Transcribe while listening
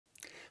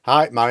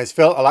Hi, my name's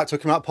Phil. I like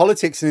talking about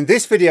politics, and in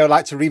this video I'd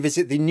like to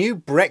revisit the new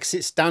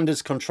Brexit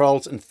standards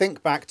controls and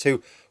think back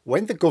to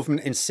when the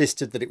government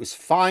insisted that it was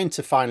fine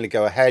to finally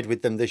go ahead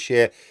with them this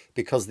year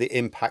because the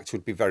impact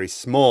would be very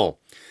small.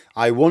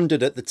 I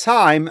wondered at the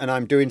time, and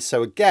I'm doing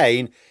so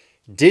again,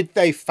 did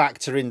they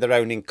factor in their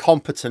own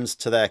incompetence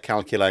to their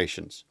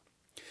calculations?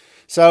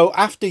 So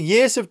after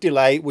years of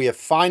delay, we have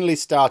finally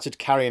started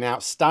carrying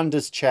out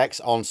standards checks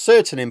on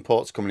certain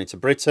imports coming into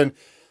Britain.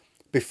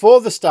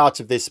 Before the start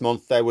of this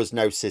month, there was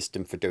no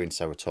system for doing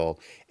so at all.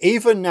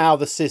 Even now,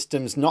 the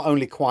system's not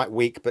only quite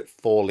weak, but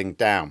falling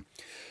down.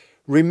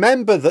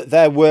 Remember that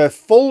there were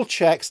full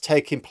checks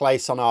taking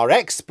place on our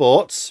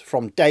exports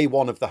from day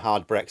one of the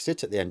hard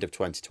Brexit at the end of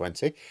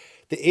 2020.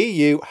 The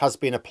EU has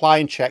been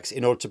applying checks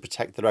in order to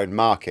protect their own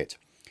market.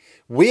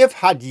 We have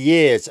had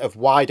years of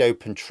wide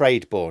open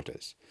trade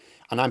borders,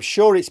 and I'm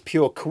sure it's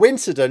pure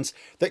coincidence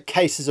that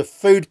cases of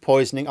food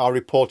poisoning are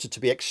reported to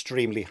be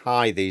extremely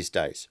high these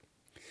days.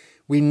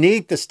 We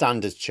need the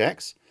standards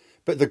checks,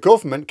 but the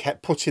government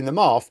kept putting them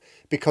off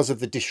because of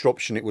the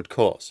disruption it would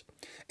cause.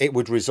 It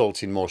would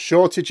result in more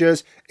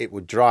shortages, it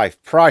would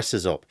drive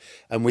prices up,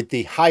 and with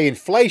the high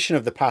inflation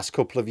of the past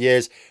couple of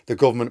years, the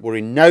government were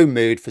in no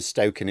mood for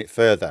stoking it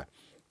further.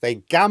 They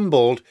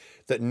gambled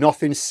that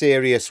nothing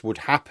serious would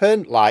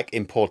happen, like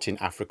importing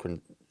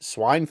African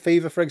swine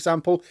fever, for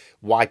example,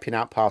 wiping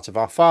out part of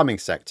our farming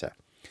sector.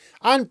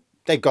 And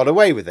they got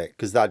away with it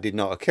because that did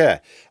not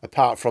occur,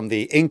 apart from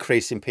the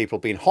increase in people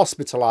being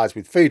hospitalised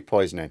with food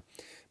poisoning.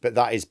 But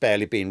that is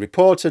barely being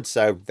reported,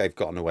 so they've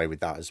gotten away with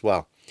that as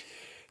well.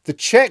 The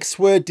checks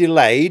were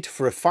delayed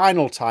for a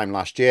final time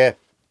last year,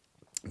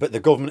 but the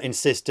government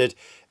insisted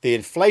the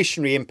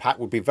inflationary impact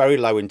would be very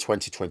low in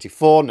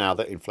 2024, now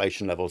that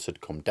inflation levels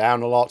had come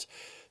down a lot.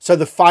 So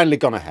they've finally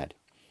gone ahead.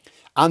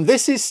 And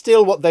this is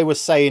still what they were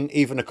saying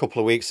even a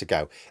couple of weeks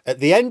ago. At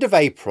the end of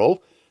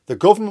April, the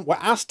government were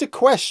asked a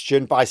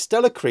question by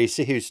Stella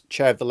Creasy, who's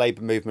chair of the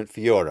Labour Movement for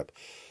Europe.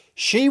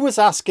 She was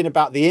asking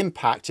about the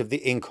impact of the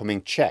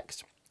incoming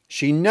checks.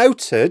 She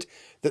noted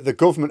that the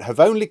government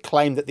have only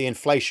claimed that the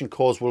inflation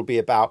cause will be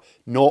about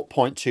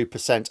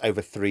 0.2%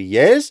 over 3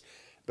 years,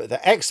 but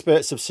the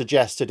experts have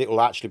suggested it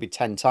will actually be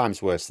 10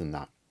 times worse than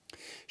that.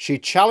 She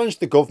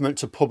challenged the government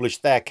to publish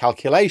their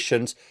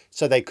calculations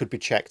so they could be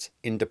checked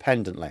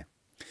independently.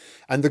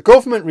 And the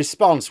government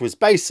response was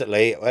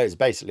basically a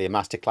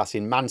masterclass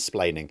in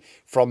mansplaining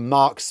from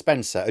Mark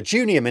Spencer, a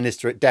junior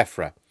minister at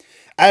DEFRA.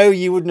 "Oh,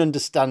 you wouldn't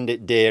understand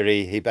it,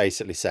 dearie," he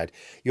basically said.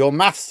 "Your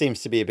maths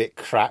seems to be a bit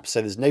crap,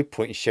 so there's no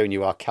point in showing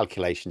you our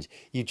calculations.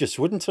 You just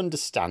wouldn't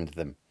understand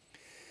them."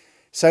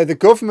 So the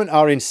government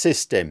are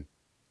insisting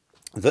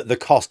that the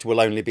cost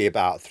will only be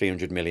about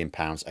 £300 million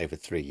over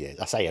 3 years.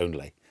 I say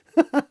only.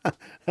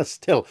 That's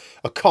still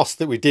a cost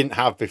that we didn't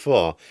have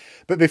before.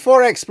 But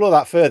before I explore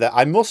that further,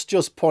 I must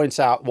just point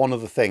out one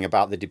other thing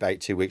about the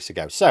debate 2 weeks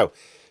ago. So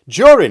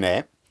during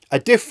it, a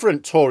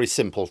different Tory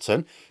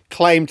simpleton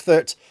claimed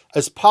that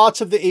as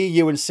part of the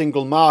EU and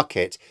single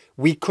market,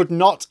 we could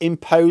not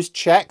impose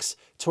checks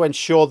to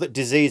ensure that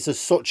diseases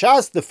such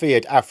as the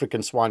feared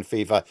African swine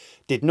fever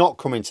did not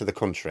come into the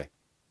country.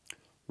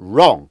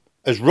 Wrong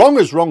as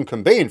wrong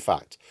can be, in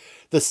fact.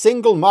 The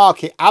single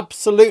market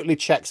absolutely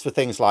checks for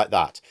things like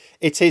that.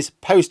 It is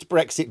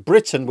post-Brexit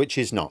Britain which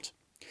is not.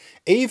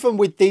 Even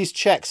with these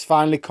checks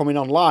finally coming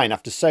online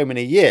after so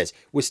many years,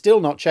 we're still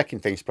not checking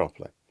things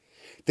properly.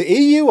 The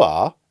EU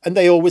are, and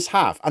they always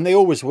have, and they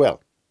always will.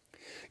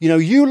 You know,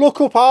 you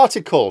look up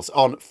articles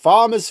on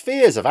farmers'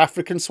 fears of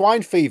African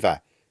swine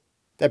fever.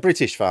 They're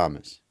British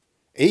farmers.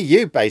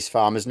 EU-based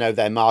farmers know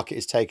their market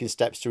is taking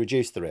steps to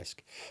reduce the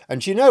risk.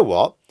 And do you know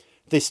what?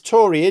 This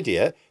Tory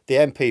idiot, the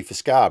MP for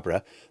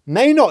Scarborough,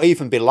 may not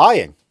even be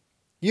lying.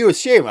 You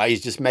assume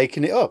he's just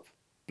making it up.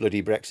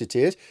 Bloody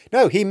Brexiteers.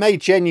 No, he may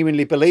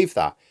genuinely believe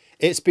that.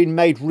 It's been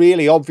made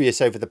really obvious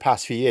over the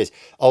past few years.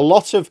 A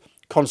lot of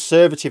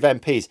Conservative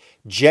MPs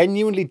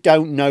genuinely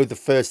don't know the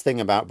first thing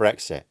about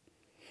Brexit.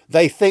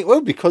 They think,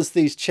 well, because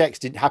these checks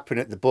didn't happen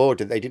at the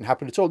border, they didn't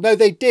happen at all. No,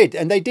 they did,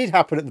 and they did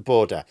happen at the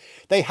border.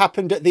 They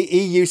happened at the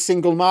EU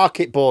single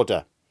market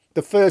border.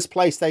 The first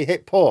place they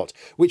hit port,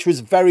 which was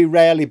very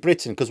rarely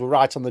Britain because we're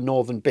right on the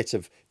northern bit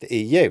of the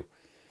EU.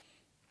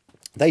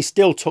 They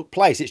still took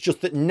place. It's just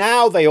that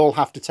now they all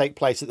have to take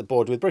place at the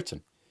border with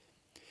Britain.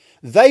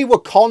 They were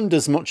conned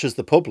as much as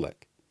the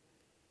public.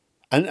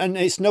 And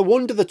it's no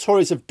wonder the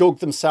Tories have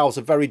dug themselves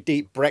a very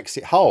deep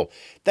Brexit hole.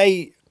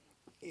 They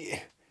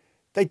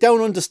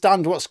don't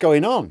understand what's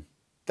going on.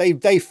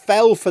 They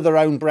fell for their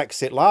own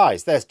Brexit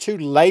lies. They're too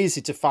lazy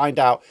to find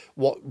out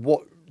what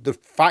the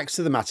facts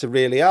of the matter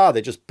really are.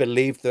 They just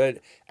believe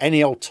that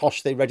any old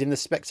tosh they read in The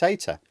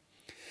Spectator.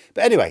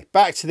 But anyway,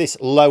 back to this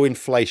low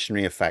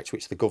inflationary effect,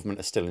 which the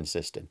government are still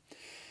insisting.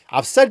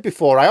 I've said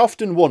before, I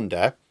often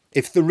wonder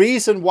if the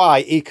reason why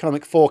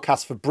economic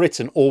forecasts for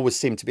Britain always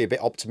seem to be a bit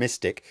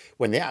optimistic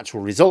when the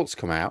actual results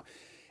come out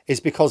is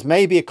because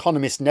maybe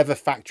economists never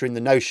factor in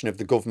the notion of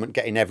the government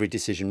getting every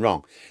decision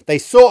wrong. They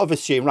sort of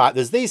assume, right,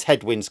 there's these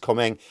headwinds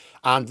coming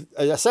and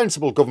a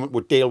sensible government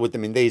would deal with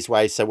them in these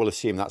ways, so we'll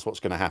assume that's what's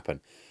going to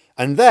happen.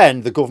 And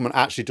then the government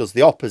actually does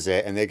the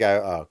opposite and they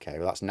go, oh, okay,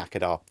 well, that's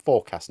knackered our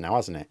forecast now,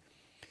 hasn't it?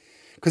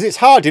 Because it's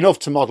hard enough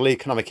to model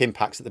economic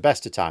impacts at the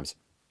best of times.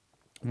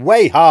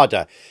 Way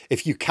harder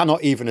if you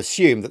cannot even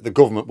assume that the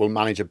government will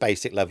manage a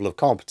basic level of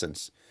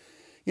competence.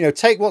 You know,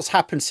 take what's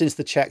happened since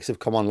the checks have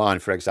come online,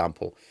 for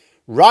example.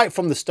 Right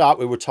from the start,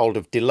 we were told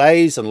of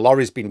delays and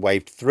lorries being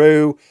waved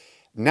through.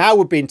 Now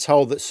we're being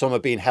told that some are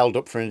being held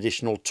up for an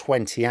additional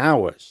 20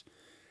 hours.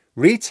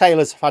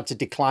 Retailers have had to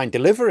decline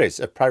deliveries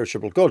of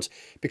perishable goods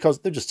because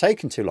they're just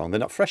taking too long. They're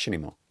not fresh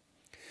anymore.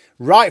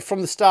 Right from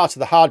the start of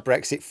the hard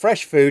Brexit,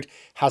 fresh food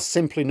has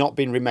simply not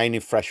been remaining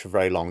fresh for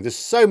very long. There's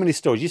so many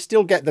stories, you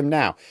still get them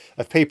now,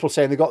 of people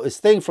saying they got this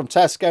thing from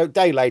Tesco,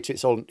 day later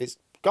it's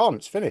gone,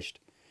 it's finished.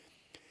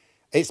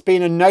 It's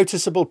been a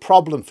noticeable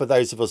problem for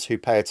those of us who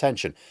pay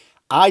attention.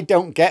 I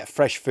don't get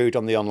fresh food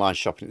on the online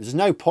shopping. There's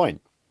no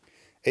point.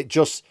 It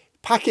just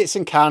packets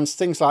and cans,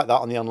 things like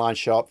that on the online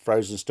shop,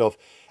 frozen stuff.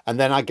 And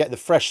then I get the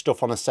fresh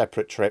stuff on a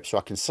separate trip so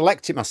I can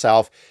select it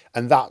myself.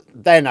 And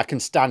then I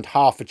can stand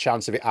half a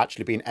chance of it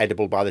actually being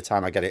edible by the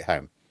time I get it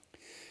home.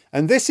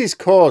 And this is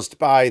caused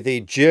by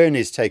the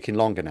journeys taking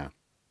longer now.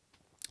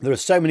 There are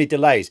so many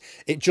delays.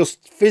 It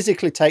just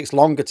physically takes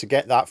longer to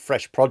get that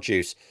fresh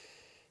produce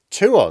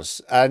to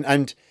us.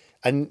 And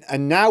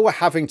now we're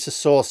having to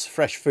source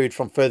fresh food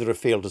from further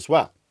afield as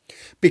well,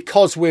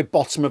 because we're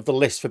bottom of the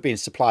list for being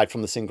supplied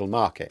from the single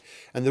market.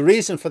 And the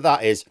reason for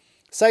that is,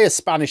 say a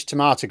Spanish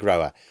tomato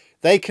grower,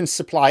 they can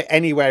supply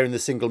anywhere in the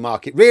single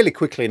market really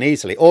quickly and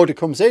easily. Order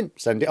comes in,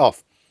 send it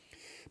off.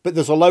 But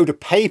there's a load of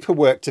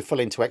paperwork to fill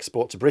in to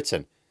export to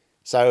Britain.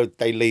 So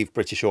they leave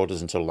British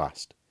orders until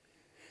last.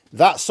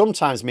 That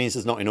sometimes means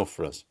there's not enough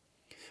for us.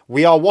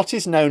 We are what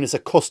is known as a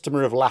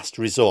customer of last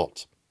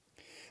resort.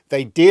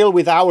 They deal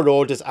with our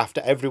orders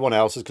after everyone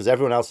else's because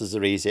everyone else's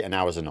are easy and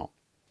ours are not.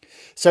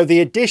 So the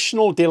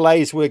additional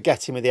delays we're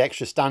getting with the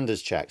extra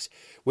standards checks,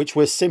 which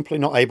we're simply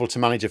not able to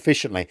manage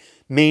efficiently,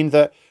 mean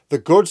that the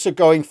goods are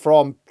going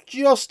from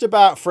just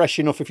about fresh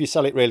enough if you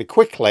sell it really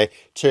quickly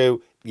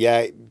to,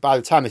 yeah, by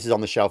the time this is on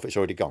the shelf, it's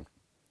already gone.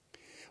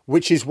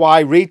 Which is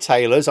why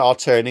retailers are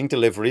turning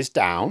deliveries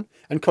down,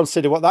 and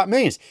consider what that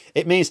means.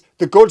 It means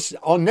the goods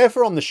are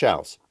never on the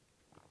shelves.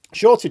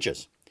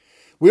 Shortages.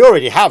 We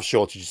already have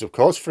shortages, of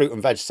course. Fruit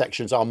and veg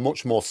sections are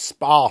much more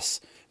sparse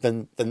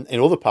than in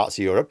other parts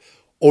of Europe,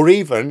 or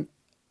even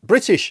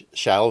British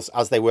shelves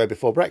as they were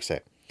before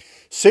Brexit.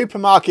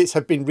 Supermarkets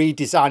have been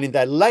redesigning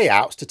their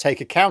layouts to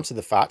take account of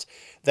the fact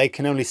they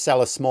can only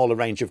sell a smaller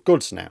range of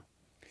goods now.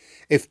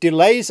 If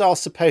delays are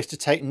supposed to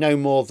take no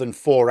more than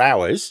 4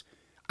 hours,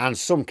 and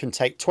some can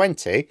take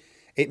 20,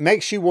 it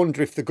makes you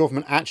wonder if the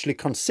government actually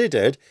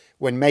considered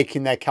when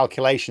making their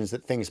calculations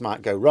that things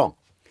might go wrong.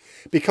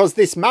 Because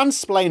this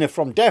mansplainer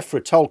from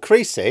DEFRA told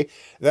Creasy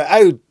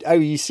that, oh,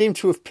 you seem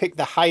to have picked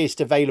the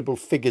highest available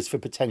figures for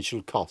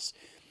potential costs.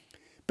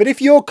 But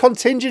if you're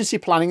contingency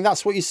planning,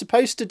 that's what you're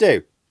supposed to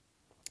do.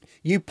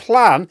 You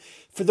plan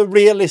for the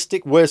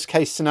realistic worst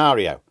case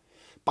scenario.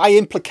 By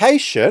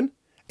implication,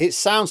 it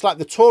sounds like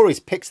the Tories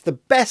picked the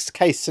best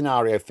case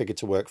scenario figure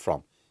to work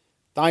from.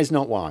 That is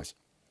not wise.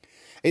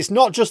 It's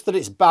not just that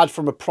it's bad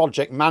from a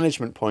project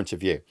management point of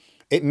view.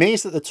 It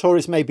means that the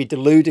Tories may be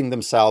deluding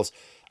themselves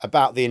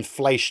about the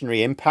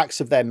inflationary impacts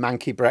of their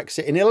manky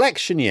Brexit in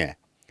election year.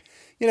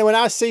 You know, when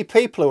I see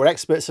people who are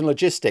experts in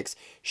logistics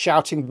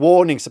shouting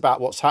warnings about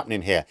what's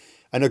happening here,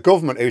 and a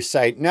government who's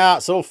saying, nah,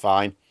 it's all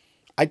fine,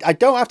 I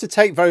don't have to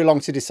take very long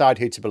to decide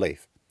who to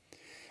believe.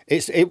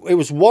 It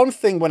was one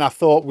thing when I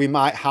thought we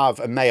might have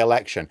a May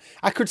election.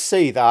 I could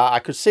see that. I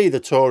could see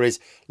the Tories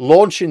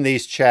launching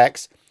these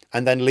checks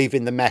and then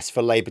leaving the mess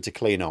for Labour to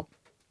clean up.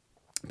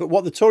 But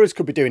what the Tories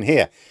could be doing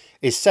here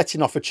is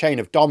setting off a chain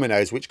of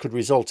dominoes which could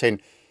result in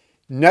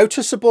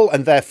noticeable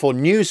and therefore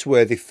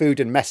newsworthy food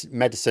and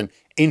medicine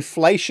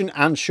inflation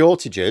and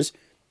shortages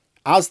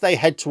as they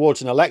head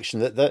towards an election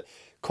that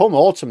come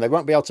autumn they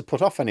won't be able to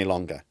put off any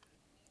longer,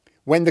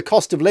 when the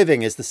cost of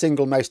living is the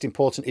single most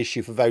important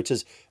issue for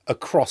voters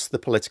across the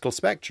political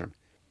spectrum.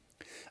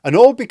 And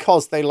all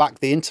because they lack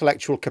the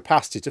intellectual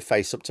capacity to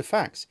face up to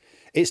facts.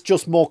 It's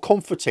just more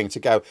comforting to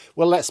go,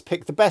 well, let's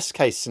pick the best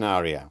case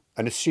scenario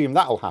and assume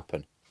that'll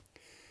happen.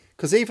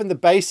 Because even the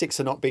basics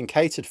are not being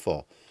catered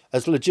for.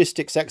 As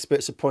logistics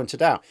experts have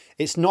pointed out,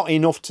 it's not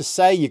enough to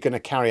say you're going to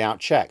carry out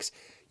checks.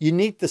 You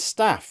need the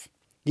staff.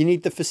 You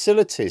need the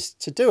facilities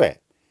to do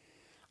it.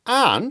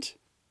 And,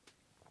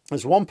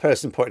 as one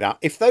person pointed out,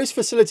 if those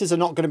facilities are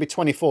not going to be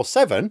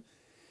 24/7,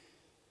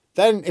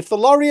 then if the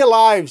lorry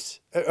arrives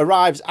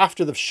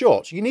after they've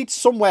shut, you need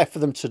somewhere for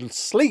them to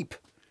sleep.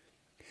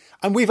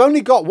 And we've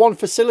only got one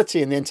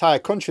facility in the entire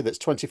country that's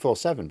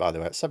 24/7, by the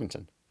way, at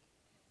Sevington.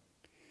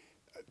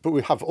 But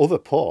we have other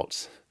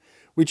ports.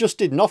 We just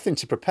did nothing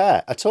to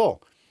prepare at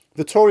all.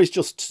 The Tories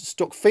just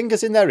stuck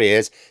fingers in their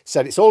ears,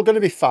 said it's all going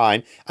to be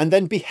fine, and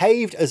then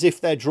behaved as if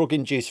their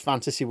drug-induced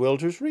fantasy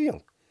world was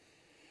real.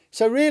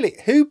 So really,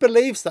 who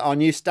believes that our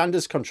new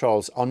standards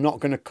controls are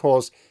not going to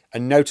cause a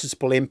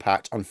noticeable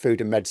impact on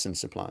food and medicine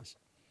supplies?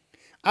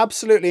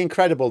 Absolutely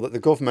incredible that the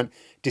government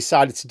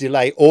decided to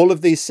delay all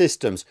of these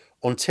systems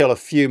until a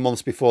few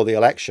months before the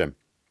election.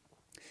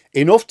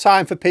 Enough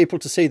time for people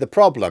to see the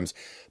problems,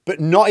 but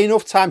not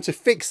enough time to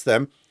fix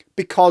them,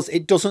 because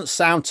it doesn't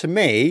sound to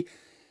me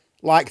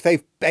like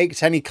they've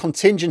baked any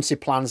contingency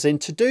plans in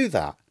to do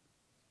that.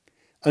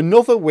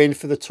 Another win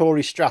for the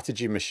Tory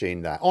strategy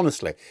machine there.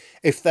 Honestly,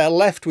 if they're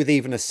left with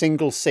even a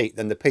single seat,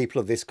 then the people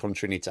of this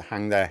country need to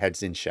hang their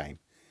heads in shame.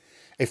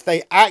 If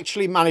they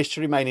actually manage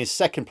to remain in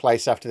second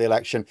place after the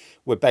election,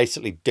 we're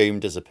basically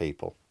doomed as a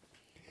people.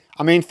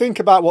 I mean, think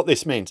about what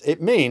this means.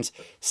 It means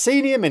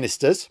senior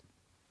ministers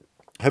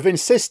have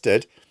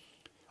insisted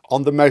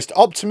on the most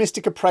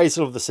optimistic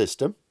appraisal of the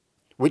system,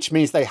 which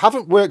means they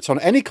haven't worked on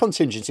any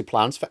contingency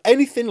plans for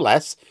anything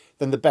less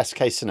than the best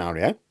case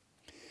scenario.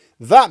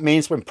 That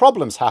means when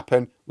problems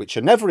happen, which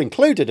are never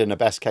included in a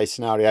best case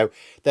scenario,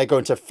 they're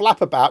going to flap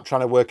about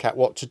trying to work out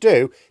what to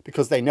do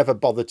because they never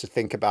bothered to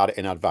think about it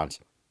in advance.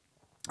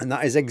 And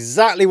that is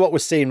exactly what we're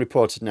seeing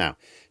reported now.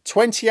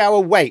 20-hour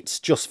waits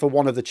just for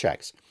one of the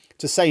checks,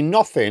 to say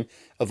nothing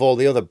of all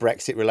the other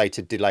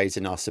Brexit-related delays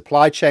in our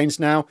supply chains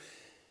now.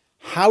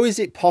 How is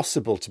it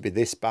possible to be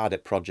this bad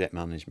at project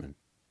management?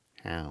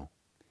 How?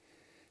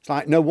 It's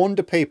like, no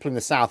wonder people in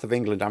the south of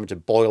England are having to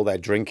boil their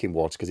drinking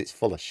water because it's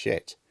full of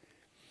shit.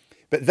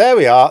 But there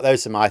we are.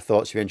 Those are my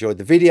thoughts. If you enjoyed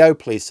the video,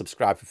 please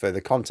subscribe for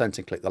further content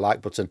and click the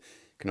like button.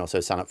 You can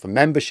also sign up for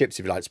memberships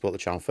if you'd like to support the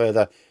channel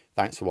further.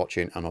 Thanks for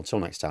watching, and until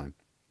next time,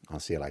 I'll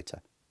see you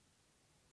later.